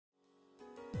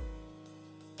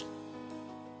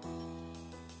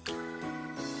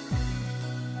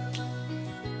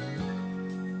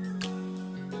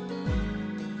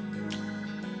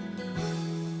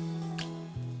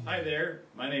Hi there,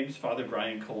 my name is Father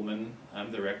Brian Coleman.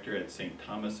 I'm the rector at St.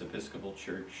 Thomas Episcopal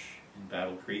Church in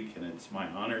Battle Creek, and it's my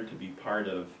honor to be part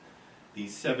of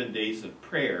these 7 days of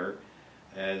prayer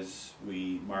as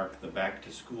we mark the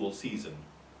back-to-school season.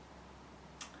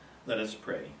 Let us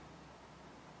pray.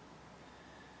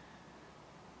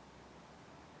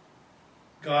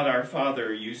 God our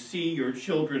Father, you see your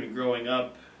children growing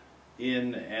up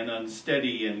in an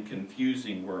unsteady and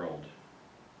confusing world.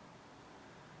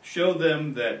 Show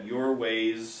them that your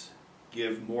ways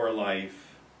give more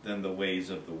life than the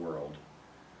ways of the world,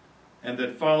 and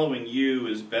that following you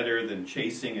is better than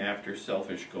chasing after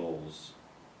selfish goals.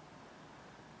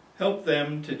 Help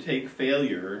them to take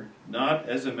failure not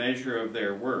as a measure of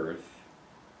their worth,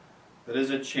 but as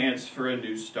a chance for a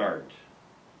new start.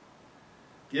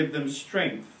 Give them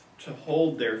strength to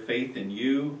hold their faith in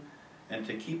you and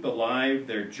to keep alive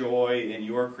their joy in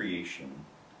your creation.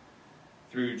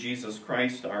 Through Jesus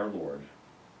Christ our Lord.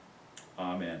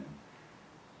 Amen.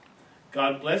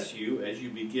 God bless you as you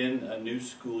begin a new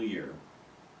school year.